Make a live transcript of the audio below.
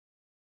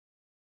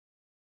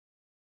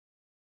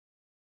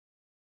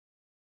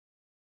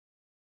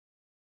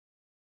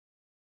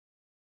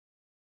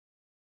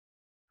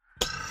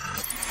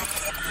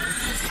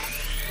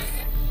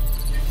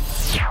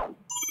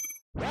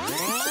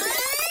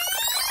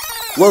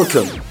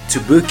Welcome to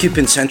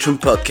Bookkeeping Centrum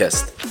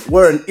Podcast.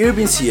 We're an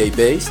Irving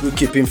CA-based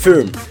bookkeeping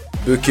firm.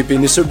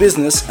 Bookkeeping is our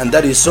business, and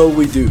that is all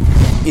we do.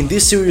 In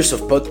this series of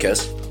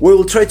podcasts, we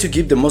will try to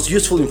give the most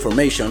useful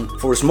information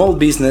for small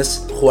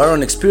business who are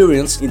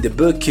unexperienced in the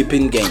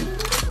bookkeeping game.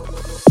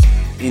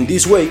 In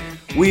this way,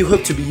 we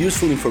hope to be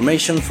useful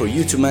information for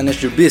you to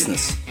manage your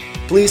business.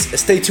 Please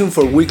stay tuned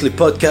for weekly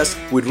podcasts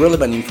with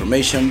relevant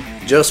information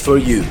just for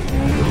you.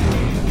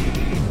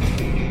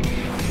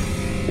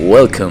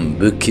 Welcome,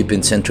 Bookkeeping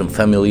Centrum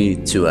family,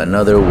 to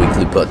another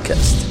weekly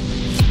podcast.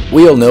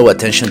 We all know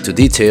attention to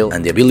detail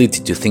and the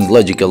ability to think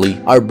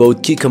logically are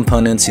both key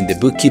components in the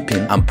bookkeeping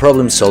and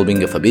problem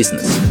solving of a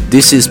business.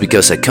 This is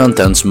because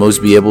accountants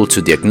must be able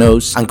to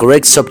diagnose and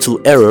correct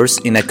subtle errors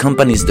in a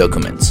company's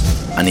documents.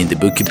 And in the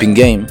bookkeeping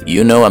game,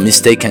 you know a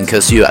mistake can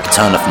cost you a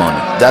ton of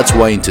money. That's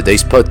why in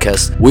today's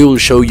podcast, we will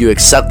show you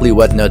exactly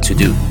what not to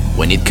do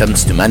when it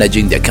comes to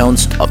managing the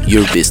accounts of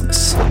your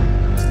business.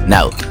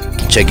 Now,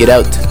 check it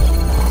out.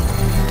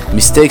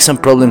 Mistakes and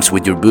problems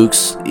with your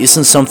books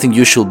isn't something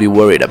you should be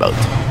worried about.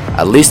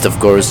 At least, of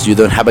course, you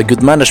don't have a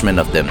good management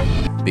of them,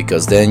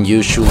 because then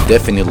you should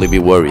definitely be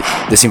worried.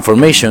 This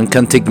information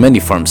can take many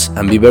forms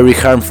and be very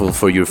harmful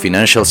for your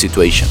financial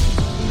situation.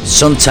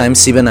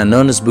 Sometimes even an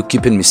honest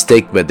bookkeeping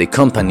mistake by the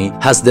company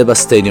has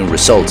devastating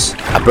results.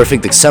 A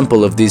perfect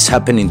example of this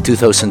happened in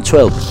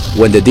 2012,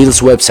 when the deals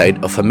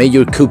website of a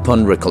major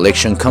coupon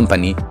recollection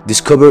company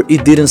discovered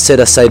it didn't set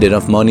aside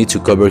enough money to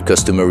cover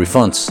customer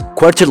refunds.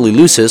 Quarterly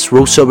losses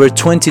rose over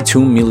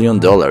 $22 million.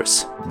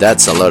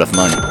 That's a lot of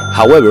money.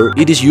 However,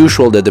 it is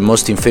usual that the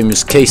most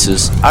infamous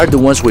cases are the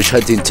ones which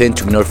had the intent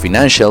to ignore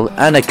financial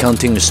and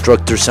accounting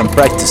structures and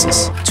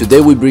practices.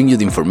 Today we bring you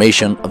the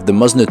information of the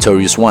most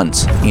notorious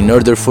ones, in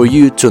order for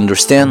you to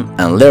understand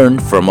and learn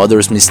from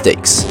others'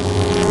 mistakes.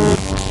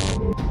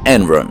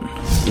 Enron.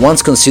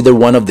 Once considered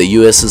one of the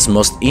US's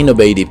most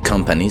innovative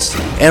companies,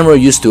 Enron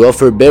used to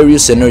offer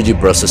various energy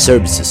process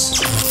services.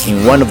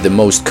 In one of the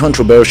most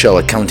controversial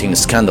accounting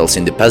scandals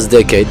in the past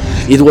decade,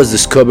 it was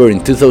discovered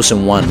in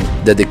 2001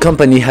 that the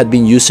company had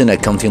been using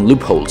accounting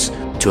loopholes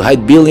to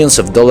hide billions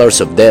of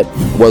dollars of debt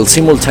while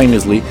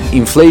simultaneously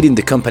inflating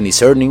the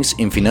company's earnings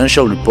in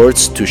financial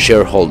reports to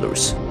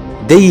shareholders.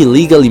 They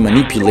illegally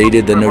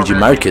manipulated energy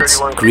markets,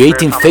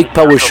 creating fake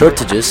power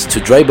shortages to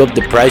drive up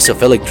the price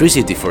of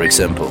electricity, for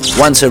example.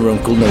 Once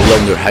Enron could no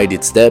longer hide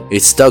its debt,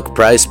 its stock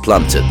price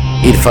plummeted.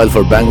 It filed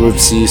for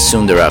bankruptcy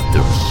soon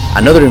thereafter.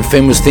 Another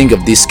infamous thing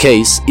of this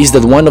case is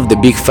that one of the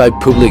big five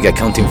public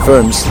accounting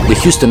firms, the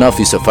Houston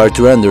office of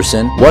Arthur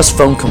Andersen, was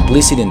found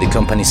complicit in the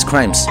company's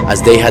crimes,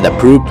 as they had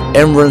approved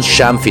Enron's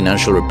sham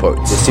financial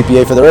reports. The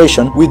CPA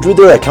Federation withdrew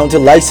their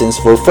accounting license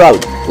for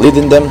fraud,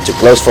 leading them to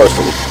close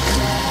forcefully.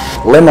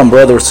 Lehman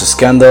Brothers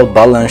scandal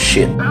balance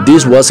sheet.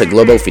 This was a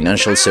global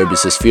financial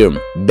services firm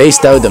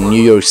based out of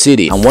New York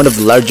City and one of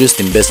the largest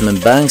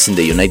investment banks in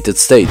the United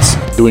States.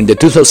 During the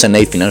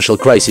 2008 financial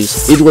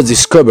crisis, it was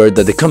discovered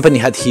that the company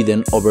had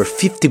hidden over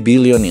 $50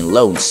 billion in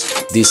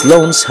loans. These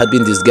loans had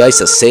been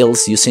disguised as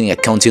sales using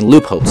accounting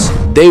loopholes.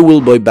 They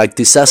will buy back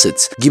these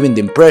assets, giving the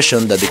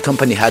impression that the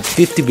company had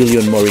 $50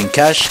 billion more in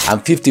cash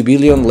and $50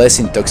 billion less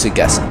in toxic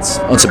assets.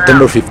 On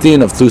September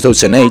 15 of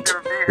 2008,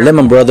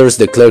 Lehman Brothers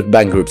declared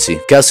bankruptcy,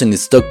 causing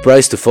its stock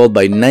price to fall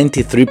by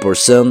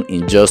 93%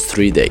 in just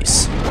 3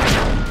 days.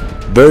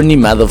 Bernie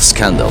Madoff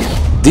scandal.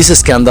 This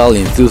scandal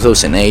in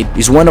 2008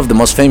 is one of the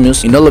most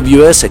famous in all of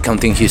US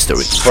accounting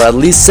history. For at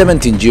least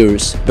 17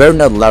 years,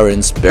 Bernard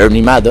Lawrence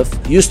Bernie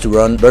Madoff used to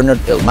run Bernard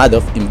L.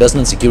 Madoff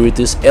Investment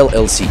Securities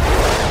LLC.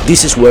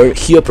 This is where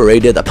he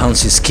operated a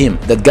Ponzi scheme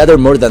that gathered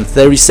more than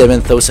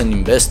 37,000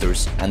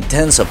 investors and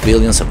tens of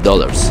billions of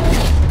dollars.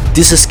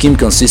 This scheme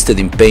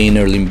consisted in paying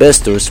early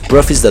investors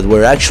profits that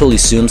were actually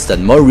sums that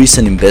more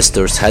recent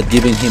investors had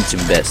given him to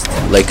invest.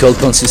 Like all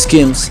Ponzi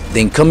schemes, the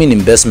incoming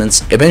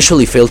investments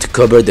eventually failed to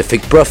cover the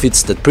fake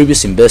profits that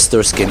previous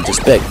investors came to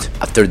expect.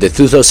 After the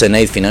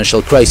 2008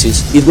 financial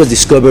crisis, it was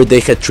discovered they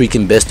had tricked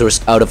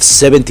investors out of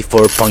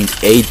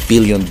 $74.8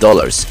 billion.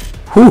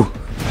 Whew!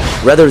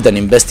 Rather than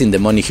investing the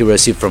money he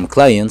received from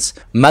clients,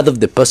 Madoff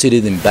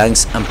deposited in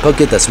banks and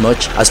pocketed as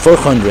much as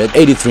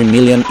 $483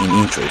 million in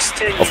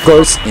interest. Of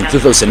course, in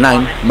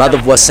 2009,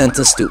 Madoff was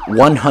sentenced to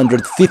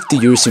 150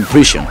 years in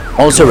prison,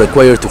 also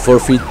required to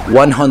forfeit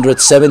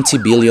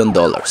 $170 billion.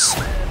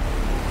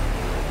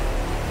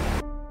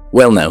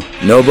 Well now,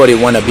 nobody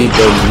wanna be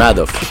Bernie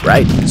Madoff,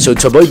 right? So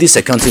to avoid these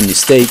accounting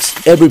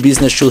mistakes, every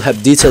business should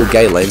have detailed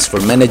guidelines for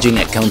managing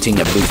accounting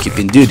and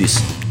bookkeeping duties.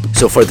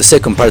 So for the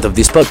second part of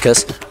this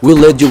podcast, we'll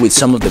lead you with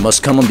some of the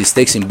most common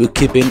mistakes in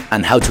bookkeeping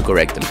and how to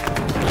correct them.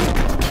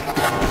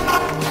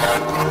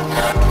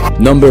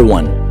 Number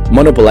 1.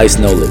 Monopolized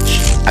knowledge.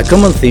 A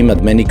common theme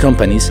at many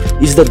companies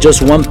is that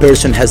just one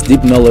person has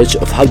deep knowledge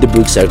of how the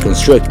books are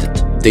constructed.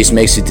 This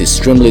makes it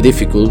extremely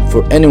difficult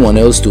for anyone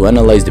else to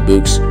analyze the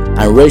books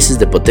and raises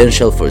the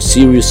potential for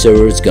serious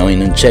errors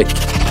going unchecked.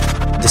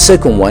 The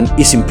second one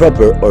is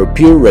improper or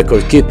pure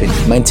record keeping.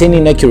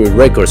 Maintaining accurate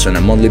records on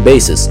a monthly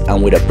basis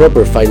and with a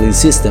proper filing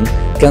system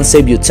can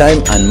save you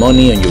time and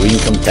money on your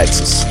income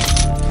taxes.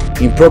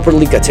 in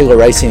properly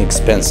categorizing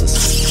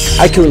expenses.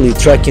 Accurately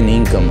tracking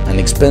income and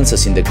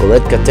expenses in the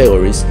correct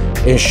categories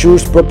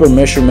ensures proper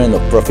measurement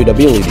of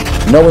profitability.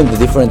 Knowing the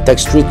different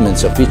tax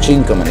treatments of each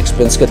income and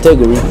expense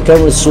category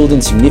can result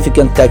in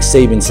significant tax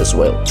savings as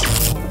well.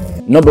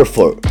 Number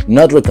 4.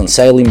 Not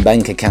reconciling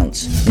bank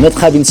accounts. Not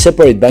having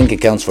separate bank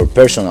accounts for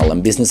personal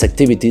and business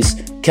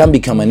activities can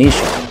become an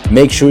issue.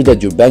 Make sure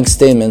that your bank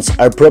statements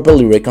are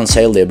properly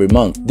reconciled every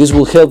month. This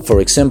will help, for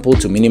example,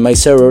 to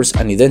minimize errors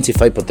and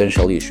identify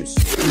potential issues.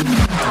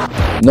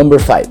 Number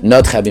 5.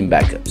 Not having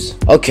backups.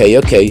 Okay,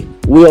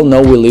 we all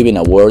know we live in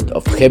a world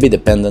of heavy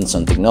dependence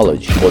on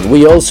technology, but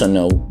we also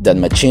know that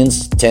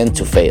machines tend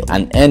to fail,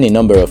 and any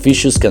number of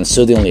issues can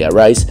suddenly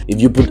arise if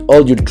you put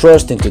all your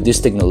trust into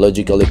these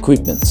technological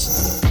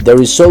equipments.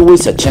 There is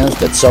always a chance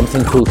that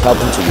something could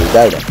happen to your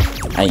data,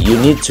 and you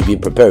need to be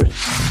prepared.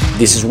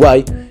 This is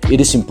why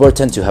it is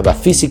important to have a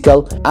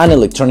physical and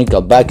electronic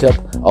backup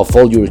of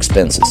all your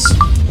expenses.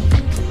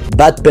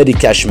 Bad petty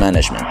cash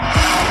management.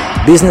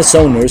 Business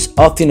owners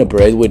often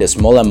operate with a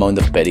small amount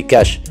of petty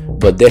cash,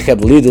 but they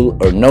have little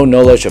or no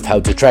knowledge of how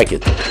to track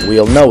it. We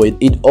all know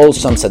it all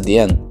sums at the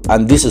end,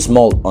 and these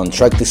small,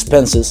 untracked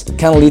expenses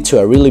can lead to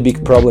a really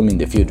big problem in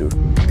the future.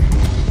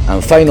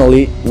 And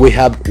finally, we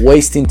have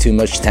wasting too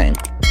much time.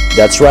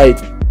 That's right,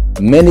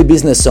 many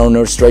business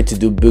owners try to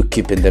do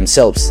bookkeeping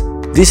themselves.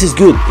 This is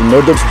good in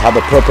order to have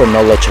a proper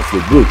knowledge of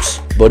your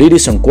books, but it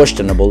is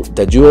unquestionable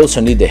that you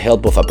also need the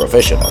help of a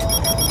professional.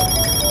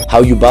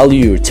 How you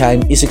value your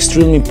time is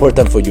extremely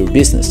important for your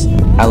business,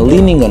 and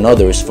leaning on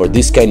others for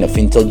this kind of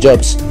intel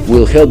jobs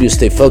will help you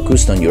stay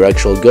focused on your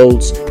actual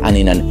goals and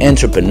in an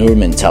entrepreneur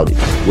mentality,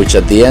 which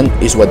at the end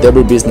is what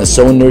every business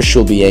owner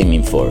should be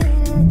aiming for.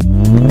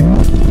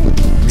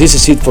 This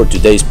is it for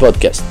today's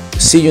podcast.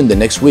 See you in the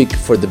next week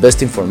for the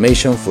best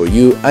information for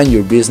you and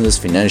your business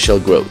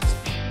financial growth.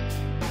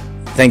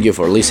 Thank you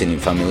for listening,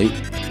 family.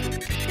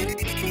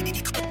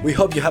 We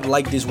hope you have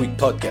liked this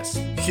week's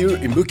podcast. Here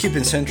in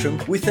Bookkeeping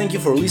Centrum, we thank you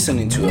for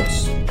listening to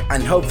us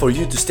and hope for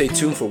you to stay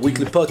tuned for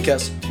weekly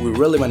podcasts with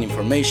relevant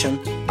information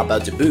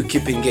about the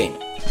bookkeeping game.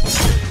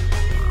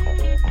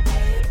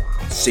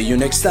 See you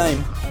next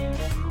time.